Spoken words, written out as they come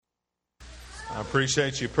I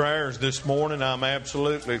appreciate your prayers this morning. I'm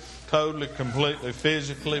absolutely, totally, completely,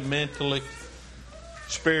 physically, mentally,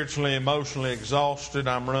 spiritually, emotionally exhausted.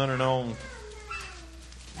 I'm running on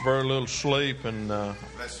very little sleep,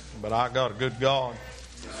 but I got a good God.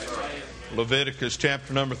 Leviticus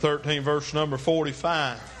chapter number 13, verse number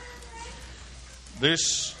 45.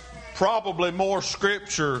 This probably more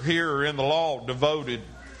scripture here in the law devoted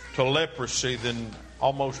to leprosy than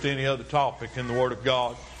almost any other topic in the Word of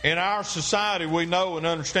God. In our society, we know and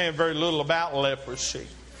understand very little about leprosy,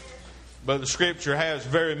 but the Scripture has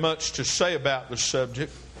very much to say about the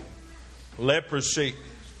subject. Leprosy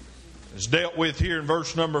is dealt with here in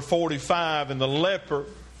verse number 45. And the leper,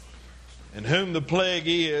 in whom the plague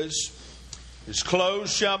is, his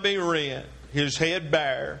clothes shall be rent, his head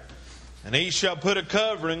bare, and he shall put a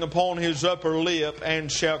covering upon his upper lip,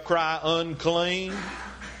 and shall cry, unclean,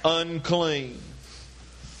 unclean.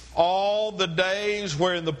 All the days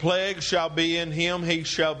wherein the plague shall be in him, he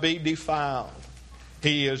shall be defiled.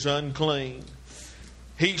 He is unclean.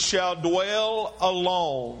 He shall dwell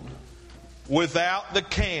alone. Without the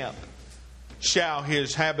camp shall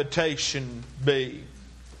his habitation be.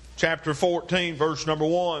 Chapter 14, verse number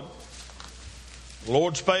 1. The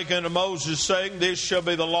Lord spake unto Moses, saying, This shall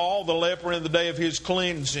be the law of the leper in the day of his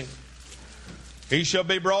cleansing. He shall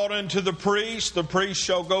be brought unto the priest. The priest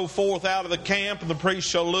shall go forth out of the camp, and the priest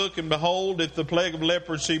shall look, and behold, if the plague of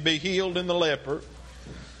leprosy be healed in the leper,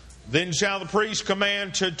 then shall the priest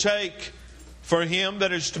command to take for him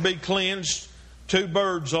that is to be cleansed 2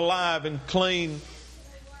 birds alive and clean,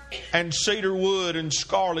 and cedar wood and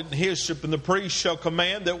scarlet and hyssop. And the priest shall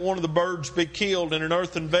command that one of the birds be killed in an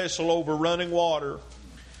earthen vessel over running water.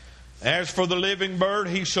 As for the living bird,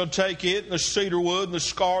 he shall take it, and the cedar wood, and the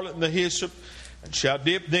scarlet, and the hyssop, and shall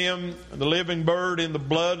dip them, and the living bird, in the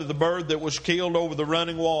blood of the bird that was killed over the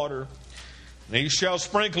running water. And he shall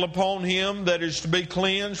sprinkle upon him that is to be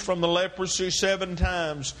cleansed from the leprosy 7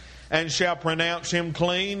 times, and shall pronounce him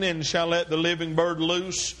clean, and shall let the living bird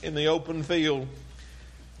loose in the open field.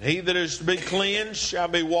 He that is to be cleansed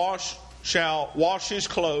shall wash his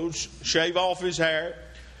clothes, shave off his hair,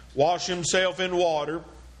 wash himself in water,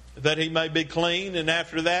 that he may be clean. And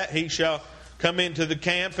after that he shall come into the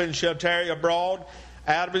camp, and shall tarry abroad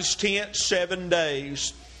out of his tent 7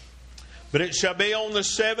 days. But it shall be on the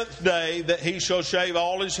 7th day that he shall shave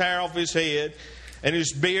all his hair off his head, and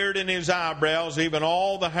his beard and his eyebrows, even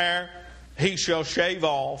all the hair he shall shave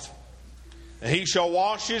off. And he shall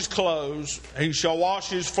wash his clothes, he shall wash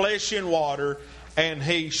his flesh in water, and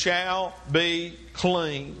he shall be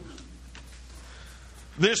clean.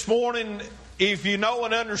 This morning, if you know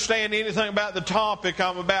and understand anything about the topic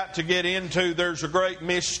I'm about to get into, there's a great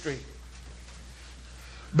mystery.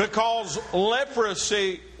 Because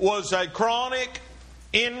leprosy was a chronic,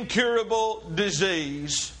 incurable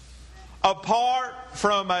disease apart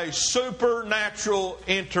from a supernatural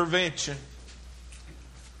intervention.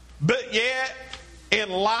 But yet,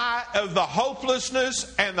 in light of the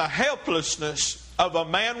hopelessness and the helplessness of a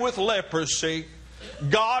man with leprosy,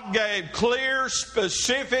 God gave clear,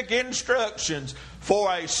 specific instructions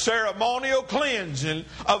for a ceremonial cleansing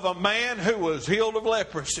of a man who was healed of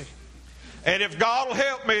leprosy. And if God will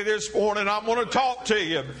help me this morning, I'm going to talk to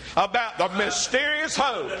you about the mysterious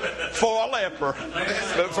hope for a leper.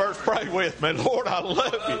 But first, pray with me. Lord, I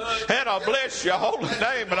love you, and I bless your holy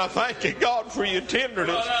name, and I thank you, God, for your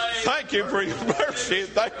tenderness. Thank you for your mercy, and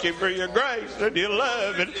thank you for your grace and your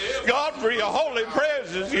love, and God, for your holy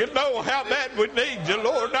presence. You know how bad we need you,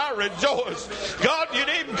 Lord, and I rejoice. God, you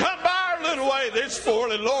didn't even come by our little way this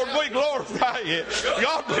morning. Lord, we glorify you.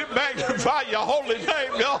 God, we magnify your holy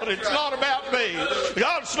name. God, it's not about me.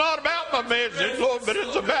 God, it's not about my message, Lord, but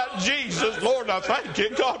it's about Jesus. Lord, I thank you,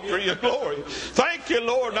 God, for your glory. Thank you,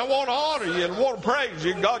 Lord, and I want to honor you and want to praise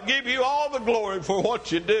you. God, give you all the glory for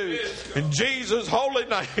what you do. In Jesus' holy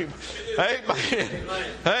name, amen.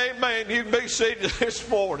 Amen. You can be seated this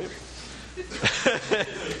morning. He's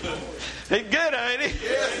good, ain't he?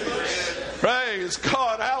 Praise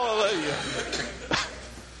God. Hallelujah.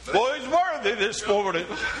 Boy, he's worthy this morning.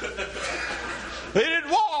 He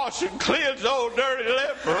didn't wash and cleanse old dirty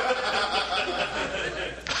leper.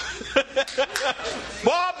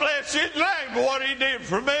 Boy, bless his name for what he did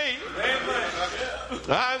for me.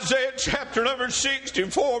 Isaiah chapter number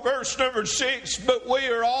 64, verse number 6. But we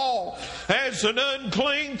are all as an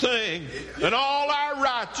unclean thing, and all our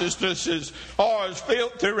righteousnesses are as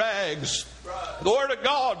filthy rags. The Word of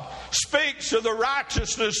God speaks of the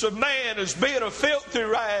righteousness of man as being a filthy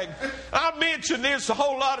rag. I mentioned this a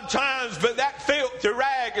whole lot of times, but that filthy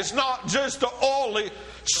rag is not just an oily,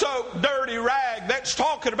 soaked, dirty rag. That's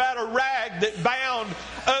talking about a rag that bound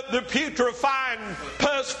up the putrefying,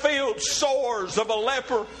 pus-filled sores of a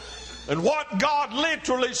leper. And what God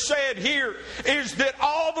literally said here is that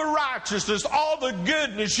all the righteousness, all the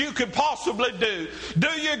goodness you could possibly do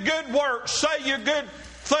your good works, say your good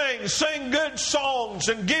things, sing good songs,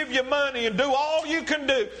 and give you money and do all you can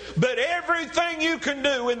do. But everything you can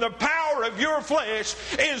do in the power of your flesh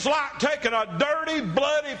is like taking a dirty,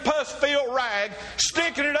 bloody, pus-filled rag,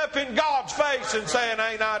 sticking it up in God's face and saying,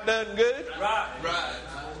 ain't I done good? Right.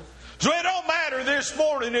 So it don't matter this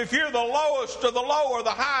morning if you're the lowest of the low or the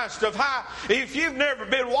highest of high. If you've never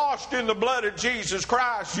been washed in the blood of Jesus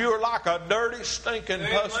Christ, you're like a dirty, stinking,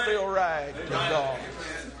 pus-filled rag to God.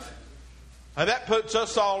 And that puts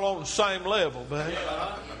us all on the same level, buddy.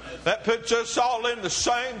 That puts us all in the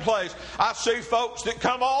same place. I see folks that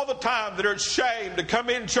come all the time that are ashamed to come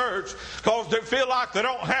in church because they feel like they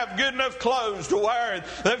don't have good enough clothes to wear. And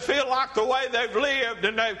they feel like the way they've lived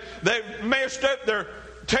and they've messed up their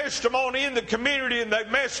testimony in the community, and they've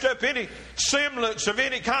messed up any semblance of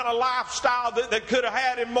any kind of lifestyle that they could have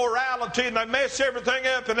had in morality, and they mess everything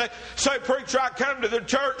up, and they say, preacher, I come to the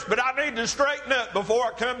church, but I need to straighten up before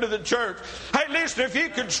I come to the church. Hey, listen, if you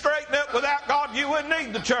could straighten up without God, you wouldn't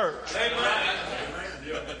need the church.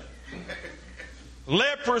 Amen.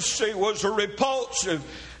 Leprosy was a repulsive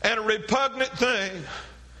and a repugnant thing,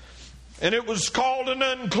 and it was called an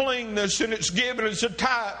uncleanness, and it's given as a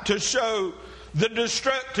type to show the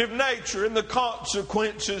destructive nature and the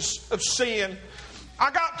consequences of sin. I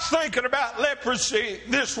got to thinking about leprosy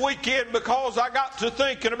this weekend because I got to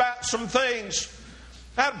thinking about some things.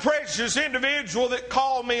 I had a precious individual that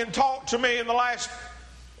called me and talked to me in the last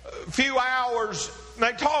few hours. And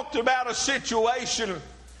they talked about a situation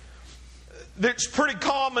that's pretty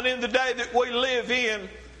common in the day that we live in.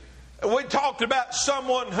 We talked about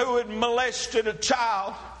someone who had molested a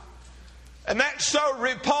child. And that so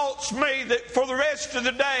repulsed me that for the rest of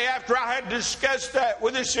the day, after I had discussed that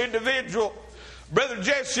with this individual, Brother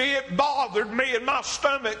Jesse, it bothered me in my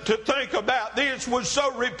stomach to think about this. Was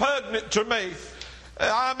so repugnant to me.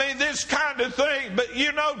 I mean, this kind of thing. But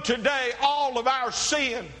you know, today, all of our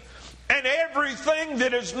sin and everything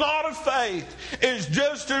that is not of faith is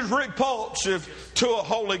just as repulsive to a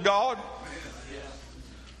holy God.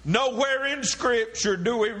 Nowhere in Scripture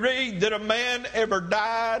do we read that a man ever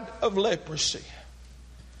died of leprosy.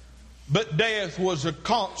 But death was a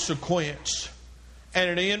consequence and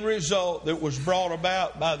an end result that was brought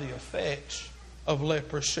about by the effects of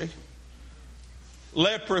leprosy.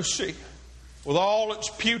 Leprosy, with all its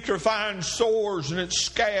putrefying sores and its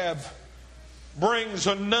scab, brings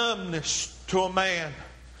a numbness to a man.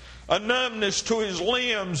 A numbness to his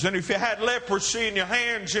limbs. And if you had leprosy in your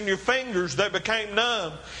hands and your fingers, they became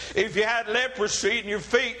numb. If you had leprosy in your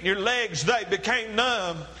feet and your legs, they became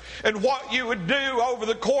numb. And what you would do over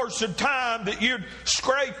the course of time, that you'd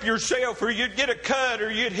scrape yourself, or you'd get a cut,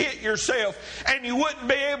 or you'd hit yourself, and you wouldn't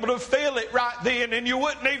be able to feel it right then, and you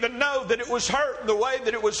wouldn't even know that it was hurting the way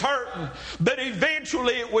that it was hurting. But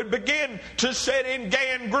eventually it would begin to set in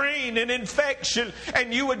gangrene and infection,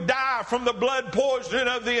 and you would die from the blood poisoning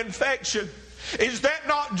of the infection. Is that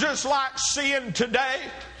not just like sin today?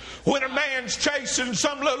 When a man's chasing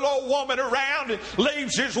some little old woman around and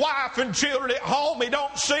leaves his wife and children at home, he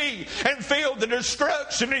don't see and feel the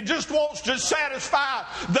destruction. He just wants to satisfy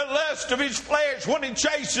the lust of his flesh when he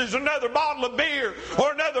chases another bottle of beer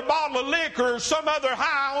or another bottle of liquor or some other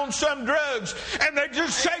high on some drugs. And they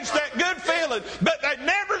just chase that good feeling, but they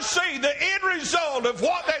never see the end result of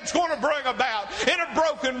what that's going to bring about in a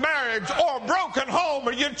broken marriage or a broken home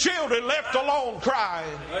or your children left alone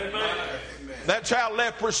crying. Amen. That's how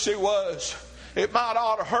leprosy was. It might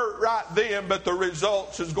ought to hurt right then, but the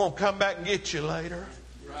results is going to come back and get you later.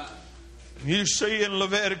 Right. You see in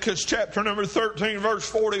Leviticus chapter number 13, verse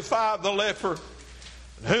 45, the leper,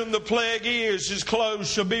 whom the plague is, his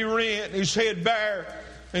clothes shall be rent, his head bare,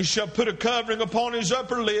 and shall put a covering upon his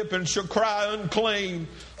upper lip, and shall cry, unclean,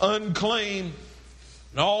 unclean.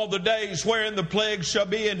 And all the days wherein the plague shall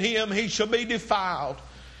be in him, he shall be defiled.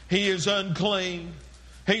 He is unclean.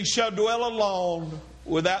 He shall dwell alone,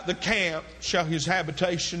 without the camp shall his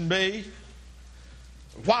habitation be.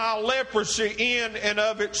 While leprosy in and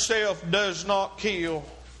of itself does not kill,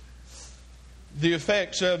 the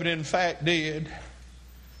effects of it in fact did.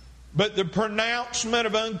 But the pronouncement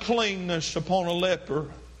of uncleanness upon a leper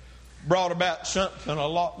brought about something a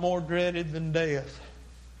lot more dreaded than death.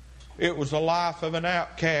 It was the life of an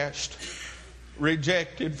outcast.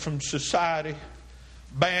 rejected from society,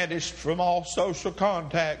 banished from all social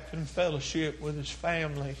contact and fellowship with his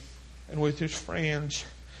family and with his friends,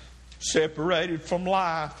 separated from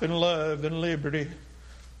life and love and liberty.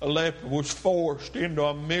 A leper was forced into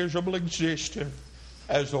a miserable existence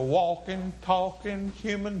as a walking, talking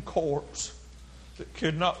human corpse that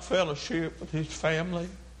could not fellowship with his family.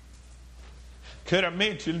 Could I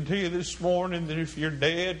mention to you this morning that if you're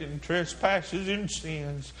dead in trespasses and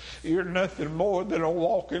sins, you're nothing more than a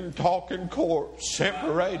walking, talking corpse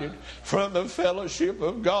separated from the fellowship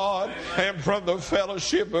of God and from the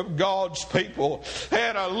fellowship of God's people.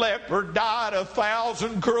 And a leper died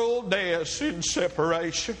 1,000 cruel deaths in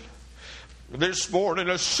separation. This morning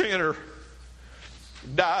a sinner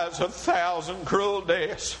dies 1,000 cruel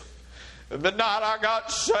deaths. The night I got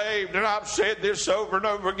saved, and I've said this over and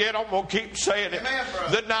over again, I'm going to keep saying it. Amen,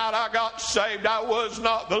 the night I got saved, I was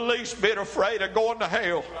not the least bit afraid of going to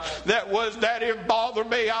hell. That didn't bother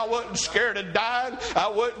me. I wasn't scared of dying. I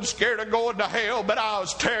wasn't scared of going to hell, but I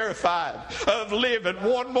was terrified of living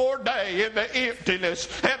one more day in the emptiness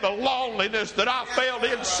and the loneliness that I felt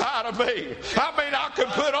inside of me. I mean, I could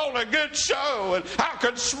put on a good show, and I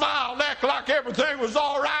could smile and act like everything was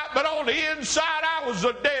all right, but on the inside, I was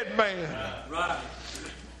a dead man. Right.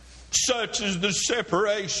 Such is the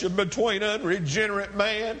separation between unregenerate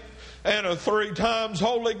man and a 3 times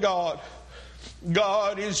holy God.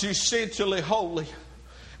 God is essentially holy,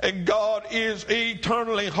 and God is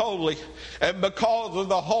eternally holy. And because of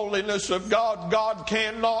the holiness of God, God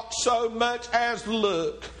cannot so much as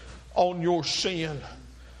look on your sin.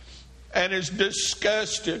 And as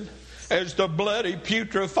disgusting as the bloody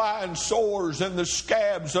putrefying sores and the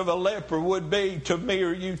scabs of a leper would be to me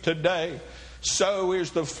or you today, so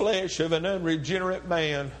is the flesh of an unregenerate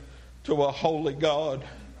man to a holy God.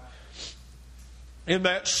 In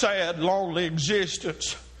that sad, lonely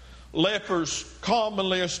existence, lepers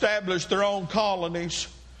commonly established their own colonies.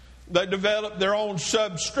 They developed their own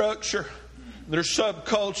substructure, their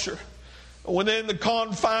subculture, within the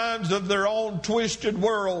confines of their own twisted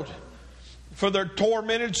world. For their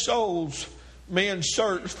tormented souls, men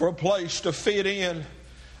searched for a place to fit in,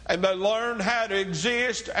 and they learned how to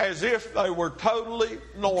exist as if they were totally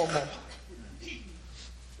normal.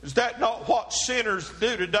 Is that not what sinners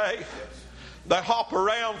do today? They hop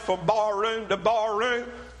around from bar room to bar room.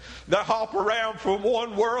 They hop around from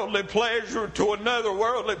one worldly pleasure to another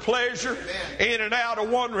worldly pleasure, in and out of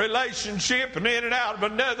one relationship and in and out of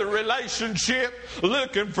another relationship,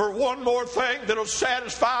 looking for one more thing that'll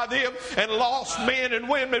satisfy them. And lost men and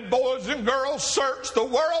women, boys and girls, search the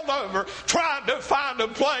world over trying to find a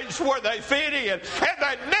place where they fit in. And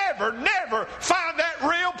they never find that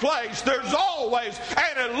real place. There's always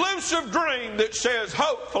an elusive dream that says,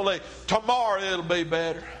 hopefully, tomorrow it'll be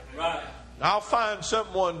better. Right. I'll find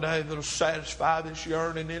something one day that'll satisfy this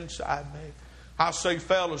yearning inside me. I see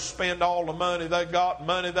fellas spend all the money they got and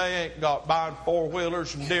money they ain't got, buying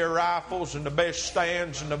 4-wheelers and deer rifles and the best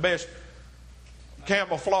stands and the best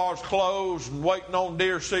camouflage clothes, and waiting on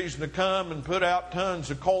deer season to come and put out tons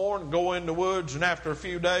of corn, go in the woods, and after a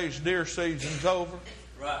few days, deer season's over.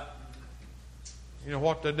 Right. You know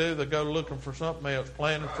what they do? They go looking for something else,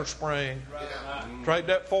 planning for spring. Right. Trade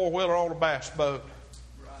that 4-wheeler on a bass boat.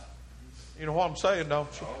 You know what I'm saying, don't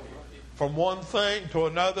you? From one thing to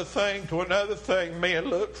another thing to another thing, men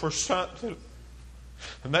look for something.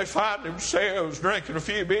 And they find themselves drinking a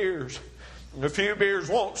few beers. And a few beers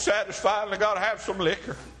won't satisfy, and they got to have some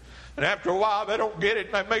liquor. And after a while, they don't get it,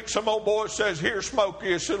 and they meet some old boy that says, here, smoke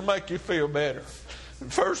this, it'll make you feel better.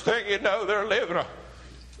 And first thing you know, they're living a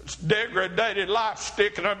degraded life,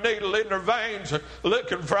 sticking a needle in their veins,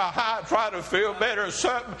 looking for a high, trying to feel better or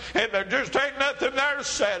something, and there just ain't nothing there to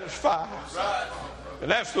satisfy. Right. And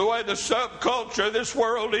that's the way the subculture of this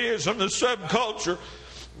world is, and the subculture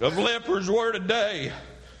of lepers were today.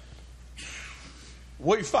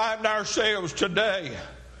 We find ourselves today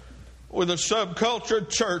with a subculture of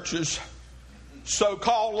churches,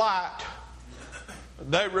 so-called light.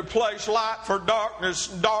 They replace light for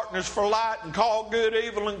darkness and darkness for light, and call good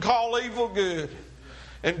evil and call evil good.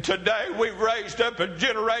 And today we've raised up a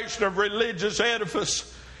generation of religious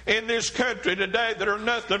edifice in this country today that are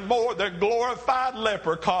nothing more than glorified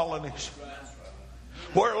leper colonies,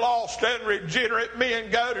 where lost, unregenerate men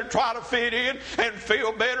go to try to fit in and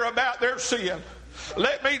feel better about their sin.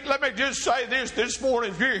 Let me just say this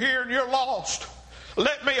morning. If you're here and you're lost,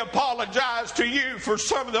 Let me apologize to you for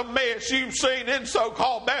some of the mess you've seen in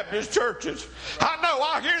so-called Baptist churches. I know,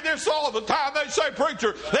 I hear this all the time. They say,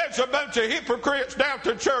 preacher, there's a bunch of hypocrites down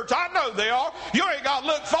to church. I know they are. You ain't got to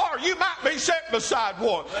look far. You might be sitting beside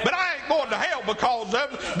one. But I ain't going to hell because of them.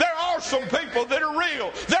 There are some people that are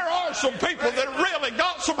real. There are some people that really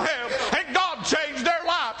got some help, and God changed their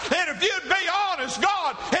life. And if you'd be honest,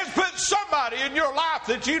 God has put somebody in your life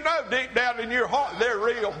that you know deep down in your heart they're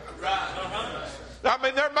real. I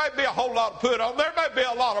mean, there may be a whole lot put on. There may be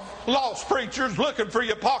a lot of lost preachers looking for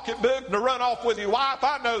your pocketbook and to run off with your wife.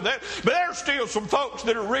 I know that. But there's still some folks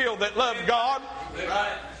that are real that love God.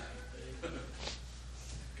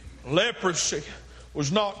 Leprosy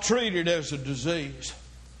was not treated as a disease.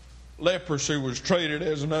 Leprosy was treated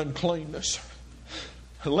as an uncleanness.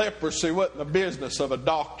 Leprosy wasn't the business of a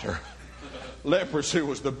doctor. Leprosy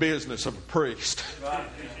was the business of a priest.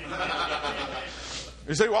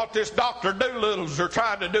 You see what this Dr. Doolittles are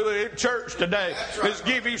trying to do in church today is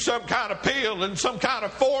give you some kind of pill and some kind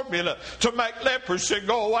of formula to make leprosy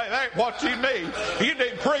go away. That ain't what you need. You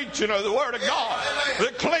need preaching of the Word of God.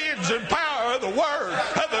 The cleansing power of the Word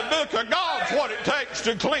of the book of God's what it takes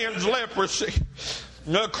to cleanse leprosy.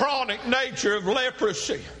 The chronic nature of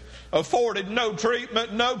leprosy afforded no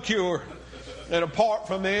treatment, no cure. And apart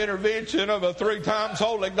from the intervention of a 3 times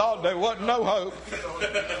holy God, there wasn't no hope.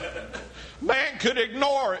 Man could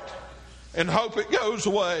ignore it and hope it goes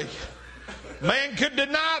away. Man could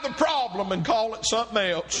deny the problem and call it something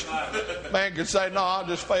else. Man could say, no, I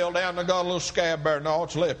just fell down and I got a little scab there. No,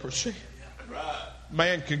 it's leprosy.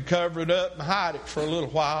 Man could cover it up and hide it for a little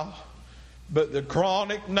while. But the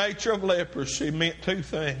chronic nature of leprosy meant 2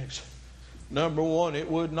 things. Number 1, it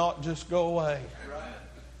would not just go away.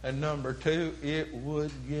 And number 2, it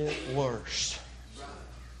would get worse.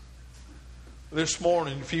 This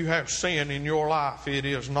morning, if you have sin in your life, it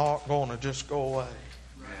is not going to just go away.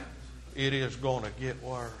 It is going to get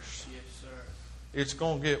worse. It's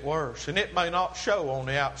going to get worse. And it may not show on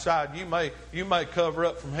the outside. You may cover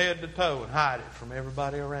up from head to toe and hide it from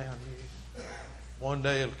everybody around you. One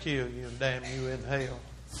day it'll kill you and damn you in hell.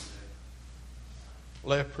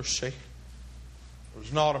 Leprosy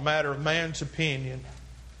was not a matter of man's opinion.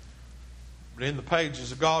 But in the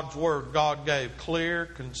pages of God's Word, God gave clear,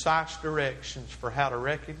 concise directions for how to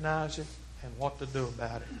recognize it and what to do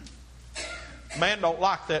about it. Man don't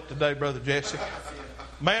like that today, Brother Jesse.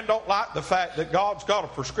 Man don't like the fact that God's got a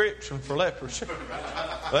prescription for leprosy.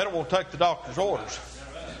 They don't want to take the doctor's orders.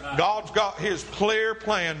 God's got His clear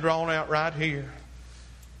plan drawn out right here.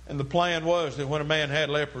 And the plan was that when a man had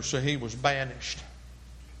leprosy, he was banished.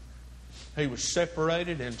 He was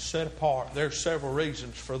separated and set apart. There's several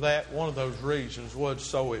reasons for that. One of those reasons was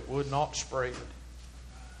so it would not spread.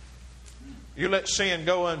 You let sin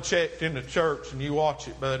go unchecked in the church and you watch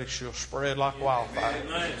it, buddy, she'll spread like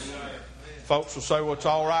wildfire. Folks will say, well, it's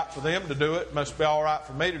all right for them to do it. It must be all right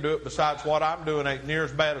for me to do it. Besides, what I'm doing ain't near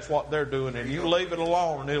as bad as what they're doing. And you leave it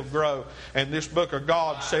alone and it'll grow. And this book of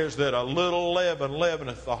God says that a little leaven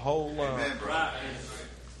leaveneth the whole lump.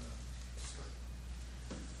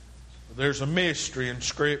 There's a mystery in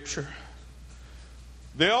Scripture.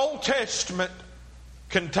 The Old Testament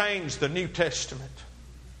contains the New Testament.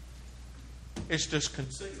 It's just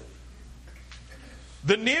concealed.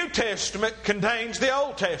 The New Testament contains the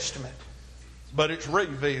Old Testament, but it's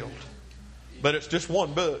revealed. But it's just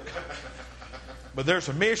one book. But there's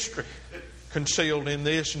a mystery concealed in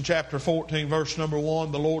this. In chapter 14, verse number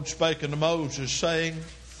 1, the Lord spake unto Moses, saying,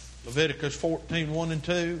 Leviticus 14, 1 and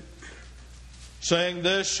 2, saying,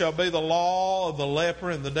 this shall be the law of the leper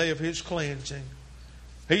in the day of his cleansing.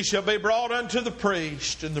 He shall be brought unto the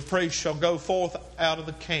priest, and the priest shall go forth out of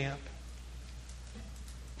the camp.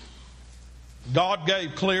 God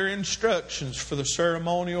gave clear instructions for the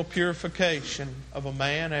ceremonial purification of a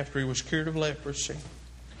man after he was cured of leprosy.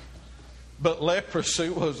 But leprosy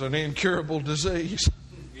was an incurable disease.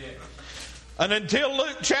 And until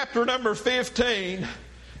Luke chapter number 15,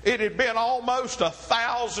 it had been almost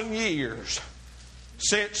 1,000 years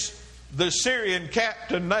since the Syrian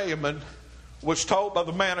captain Naaman was told by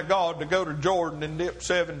the man of God to go to Jordan and dip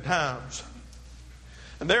 7 times.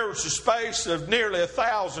 And there was a space of nearly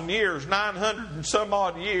 1,000 years, 900 and some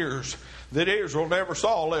odd years, that Israel never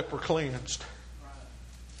saw a leper cleansed.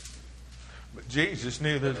 But Jesus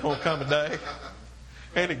knew there was going to come a day,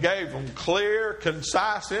 and He gave them clear,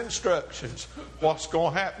 concise instructions what's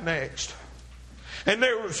going to happen next. And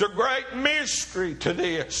there was a great mystery to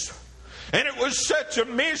this. And it was such a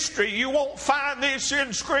mystery, you won't find this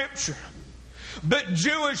in Scripture. But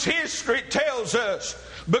Jewish history tells us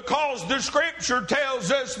Because the Scripture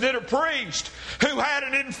tells us that a priest who had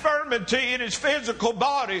an infirmity in his physical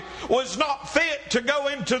body was not fit to go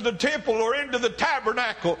into the temple or into the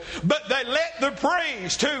tabernacle. But they let the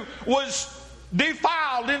priest who was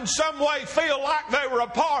defiled in some way feel like they were a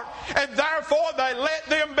part, and therefore they let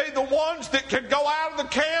them be the ones that could go out of the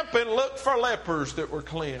camp and look for lepers that were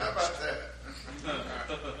cleansed. How about that?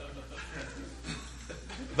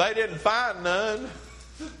 They didn't find none.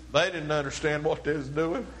 They didn't understand what they was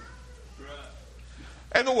doing.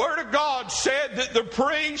 And the Word of God said that the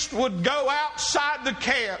priest would go outside the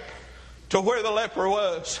camp to where the leper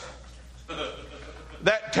was.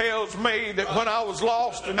 That tells me that when I was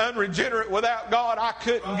lost and unregenerate without God, I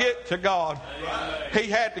couldn't get to God. He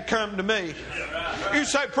had to come to me. You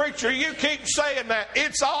say, preacher, you keep saying that.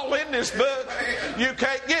 It's all in this book. You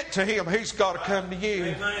can't get to Him. He's got to come to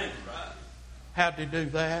you. How did He do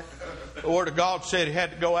that? The Word of God said He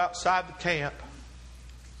had to go outside the camp.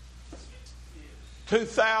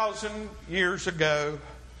 2,000 years ago,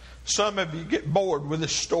 some of you get bored with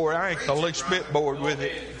this story. I ain't the least bit bored with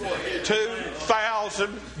it.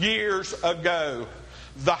 2,000 years ago,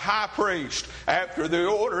 the high priest, after the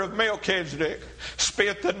order of Melchizedek,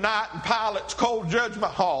 spent the night in Pilate's cold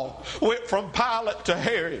judgment hall, went from Pilate to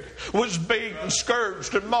Herod, was beaten,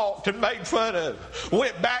 scourged, and mocked, and made fun of,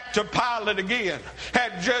 went back to Pilate again,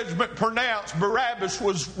 had judgment pronounced, Barabbas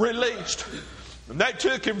was released. And they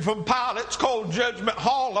took him from Pilate's cold judgment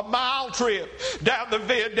hall, a mile trip down the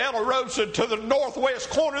Via Dolorosa to the northwest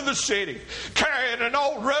corner of the city, carrying an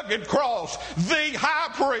old rugged cross. The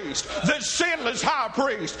high priest, the sinless high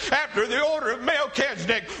priest, after the order of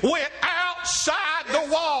Melchizedek, went outside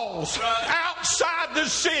the walls, outside the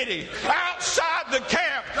city, outside the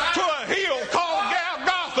camp, to a hill called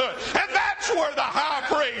Golgotha. And that's where the high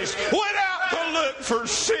priest went out to look for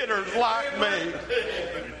sinners like me.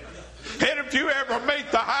 And if you ever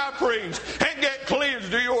meet the high priest and get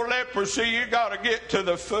cleansed of your leprosy, you got to get to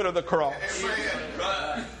the foot of the cross.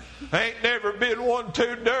 Ain't never been one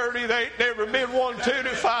too dirty. There ain't never been one too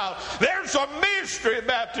defiled. There's a mystery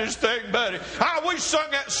about this thing, buddy. We sung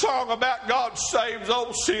that song about God saves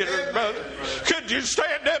old sinners, brother. Could you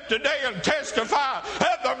stand up today and testify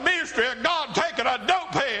of the mystery of God taking a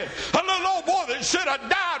dopehead, a little old boy that should have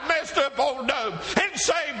died messed up on dope, and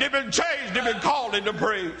saved him and changed him and called him to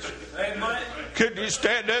preach? Amen. Could you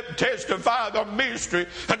stand up and testify the mystery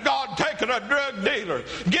of God taking a drug dealer,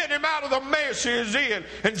 getting him out of the mess he is in,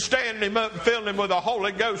 and standing him up and filling him with the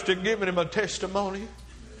Holy Ghost and giving him a testimony?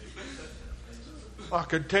 I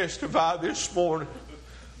could testify this morning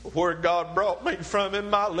where God brought me from in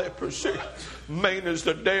my leprosy. Mean as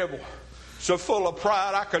the devil. So full of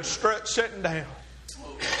pride I could strut sitting down.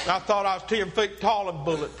 I thought I was 10 feet tall and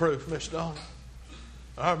bulletproof, Miss Donna.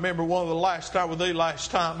 I remember one of the last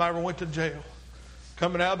time I ever went to jail.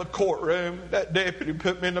 Coming out of the courtroom, that deputy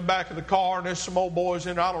put me in the back of the car, and there's some old boys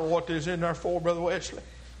in there. I don't know what they's in there for, Brother Wesley.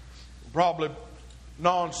 Probably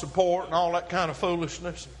non-support and all that kind of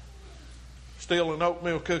foolishness. Stealing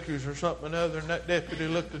oatmeal cookies or something or other. And that deputy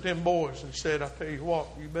looked at them boys and said, I tell you what,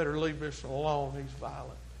 you better leave this alone. He's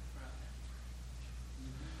violent.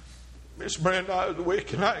 Miss Brenda, I was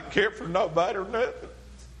wicked. I didn't care for nobody or nothing.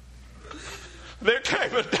 There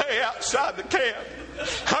came a day outside the camp.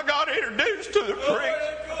 I got introduced to the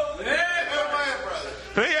priest.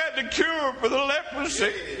 He had the cure for the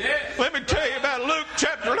leprosy. Let me tell you about Luke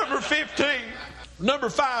chapter number 15. Number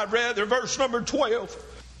 5, rather, verse number 12.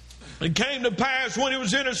 It came to pass when he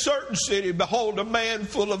was in a certain city, behold, a man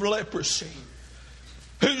full of leprosy,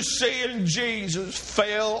 who seeing Jesus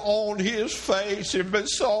fell on his face and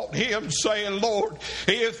besought him, saying, Lord,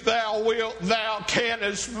 if thou wilt, thou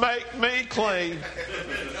canst make me clean.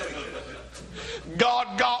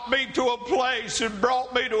 God got me to a place and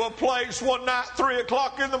brought me to a place one night, 3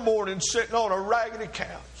 o'clock in the morning, sitting on a raggedy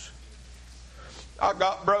couch. I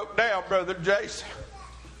got broke down, Brother Jason.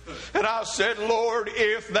 And I said, Lord,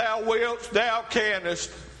 if thou wilt, thou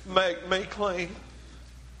canst make me clean.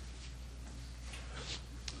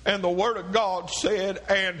 And the Word of God said,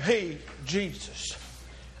 and he, Jesus,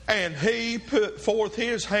 and he put forth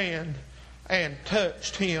his hand and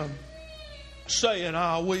touched him, saying,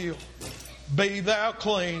 I will, be thou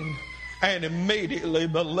clean. And immediately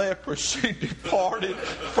the leprosy departed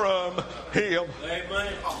from him.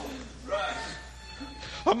 Amen.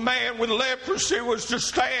 A man with leprosy was to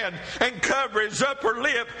stand and cover his upper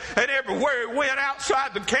lip, and everywhere he went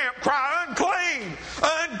outside the camp cry, unclean,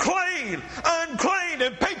 unclean, unclean,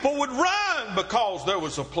 and people would run because there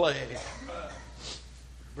was a plague.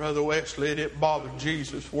 Brother Wesley, it didn't bother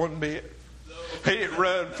Jesus one bit. He didn't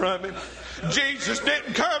run from him. Jesus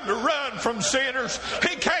didn't come to run from sinners.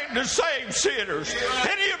 He came to save sinners.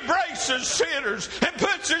 And He embraces sinners and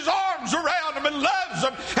puts His arms around them and loves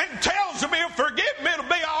them and tells them He'll forgive them. It'll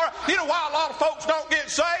be all right. You know why a lot of folks don't get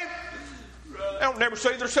saved? They don't never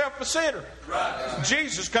see themselves a sinner.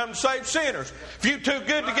 Jesus come to save sinners. If you're too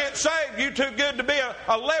good to get saved, you're too good to be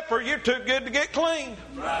a leper, you're too good to get clean.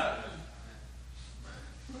 But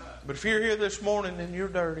if you're here this morning and you're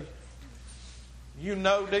dirty, you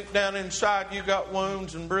know deep down inside you got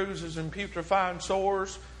wounds and bruises and putrefying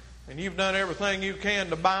sores, and you've done everything you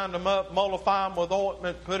can to bind them up, mollify them with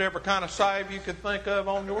ointment, put every kind of salve you could think of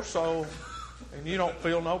on your soul, and you don't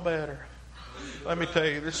feel no better. Let me tell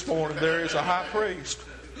you this morning, there is a high priest.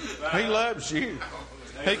 He loves you.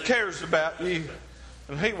 He cares about you,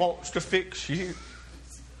 and He wants to fix you.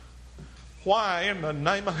 Why in the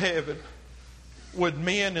name of heaven would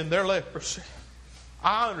men in their leprosy?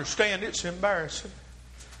 I understand it's embarrassing.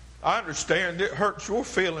 I understand it hurts your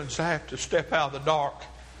feelings to have to step out of the dark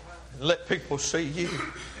and let people see you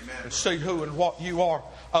and see who and what you are.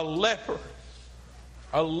 A leper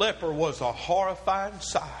was a horrifying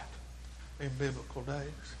sight in biblical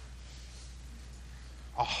days.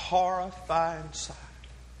 A horrifying sight.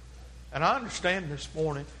 And I understand this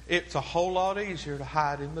morning it's a whole lot easier to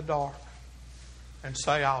hide in the dark and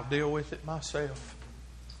say, I'll deal with it myself.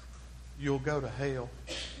 You'll go to hell.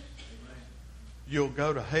 You'll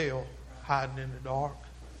go to hell hiding in the dark,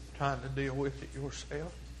 trying to deal with it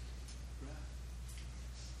yourself.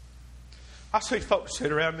 I see folks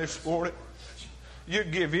sit around this morning.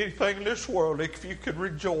 You'd give anything in this world if you could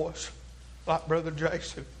rejoice like Brother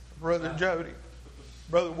Jason, Brother Jody,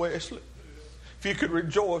 Brother Wesley. If you could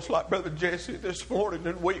rejoice like Brother Jesse this morning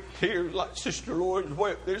and weep tears like Sister Lloyd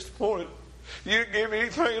wept this morning. You'd give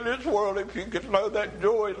anything in this world if you could know that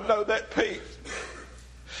joy and know that peace.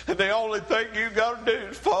 And the only thing you got to do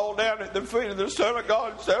is fall down at the feet of the Son of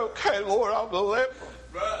God and say, okay, Lord, I'm the leper.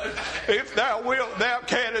 If Thou wilt, Thou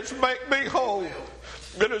canst make me whole.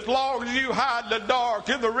 But as long as you hide in the dark,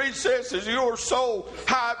 in the recesses of your soul,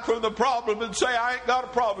 hide from the problem and say, I ain't got a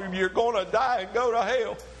problem, you're going to die and go to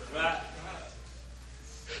hell.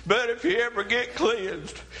 But if you ever get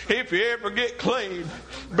cleansed, if you ever get clean,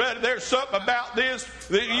 brother, there's something about this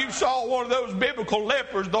that you saw one of those biblical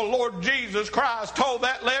lepers. The Lord Jesus Christ told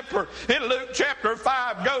that leper in Luke chapter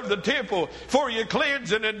 5, go to the temple for your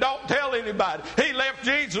cleansing and don't tell anybody. He left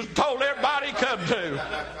Jesus and told everybody he come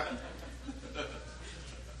to.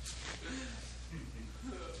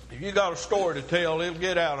 If you got a story to tell, it'll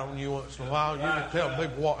get out on you once in a while. You can tell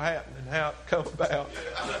people what happened and how it come about.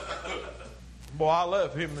 Boy, I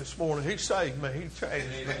love Him this morning. He saved me. He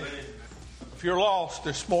changed me. If you're lost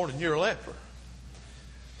this morning, you're a leper.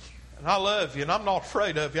 And I love you, and I'm not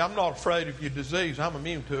afraid of you. I'm not afraid of your disease. I'm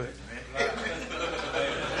immune to it.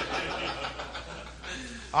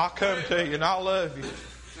 I'll come to you, and I'll love you.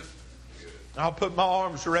 I'll put my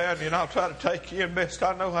arms around you, and I'll try to take you in best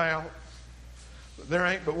I know how. But there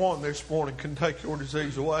ain't but one this morning can take your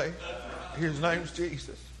disease away. His name's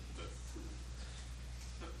Jesus.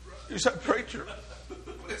 You say, preacher,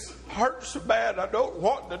 it hurts so bad I don't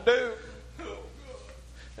want to do.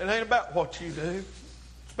 It ain't about what you do.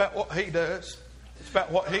 It's about what He does. It's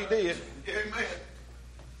about what He did. Amen.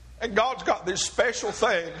 And God's got this special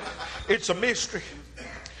thing. It's a mystery.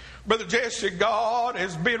 Brother Jesse, God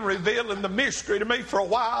has been revealing the mystery to me for a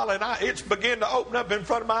while, and it's begun to open up in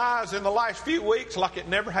front of my eyes in the last few weeks like it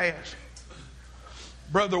never has.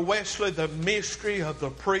 Brother Wesley, the mystery of the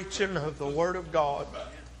preaching of the Word of God.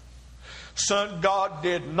 Son, God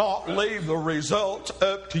did not leave the results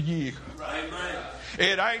up to you. Amen.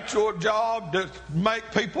 It ain't your job to make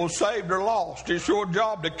people saved or lost. It's your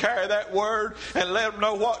job to carry that word and let them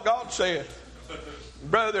know what God said.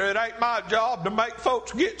 Brother, it ain't my job to make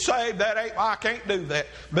folks get saved. I can't do that.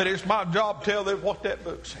 But it's my job to tell them what that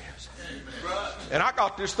book says. And I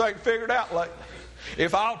got this thing figured out lately.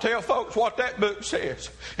 If I'll tell folks what that book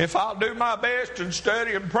says, if I'll do my best and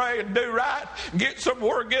study and pray and do right, get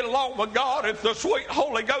somewhere, get along with God, if the sweet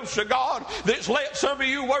Holy Ghost of God that's let some of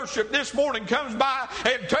you worship this morning comes by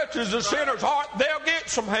and touches the sinner's heart, they'll get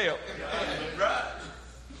some help.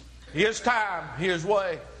 His time, His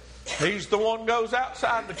way. He's the one goes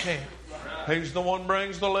outside the camp. He's the one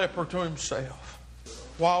brings the leper to Himself.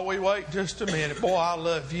 While we wait just a minute, boy, I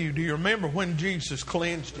love you. Do you remember when Jesus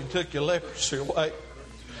cleansed you and took your leprosy away?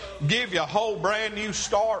 Give you a whole brand new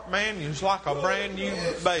start, man. You was like a brand new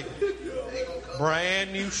baby.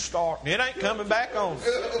 Brand new start. It ain't coming back on.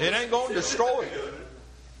 It ain't going to destroy you.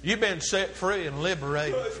 You've been set free and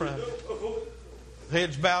liberated from it.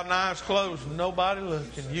 Heads bowed and eyes closed and nobody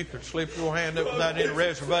looking. You could slip your hand up without any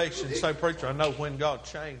reservation and say, preacher, I know when God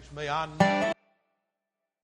changed me. I know.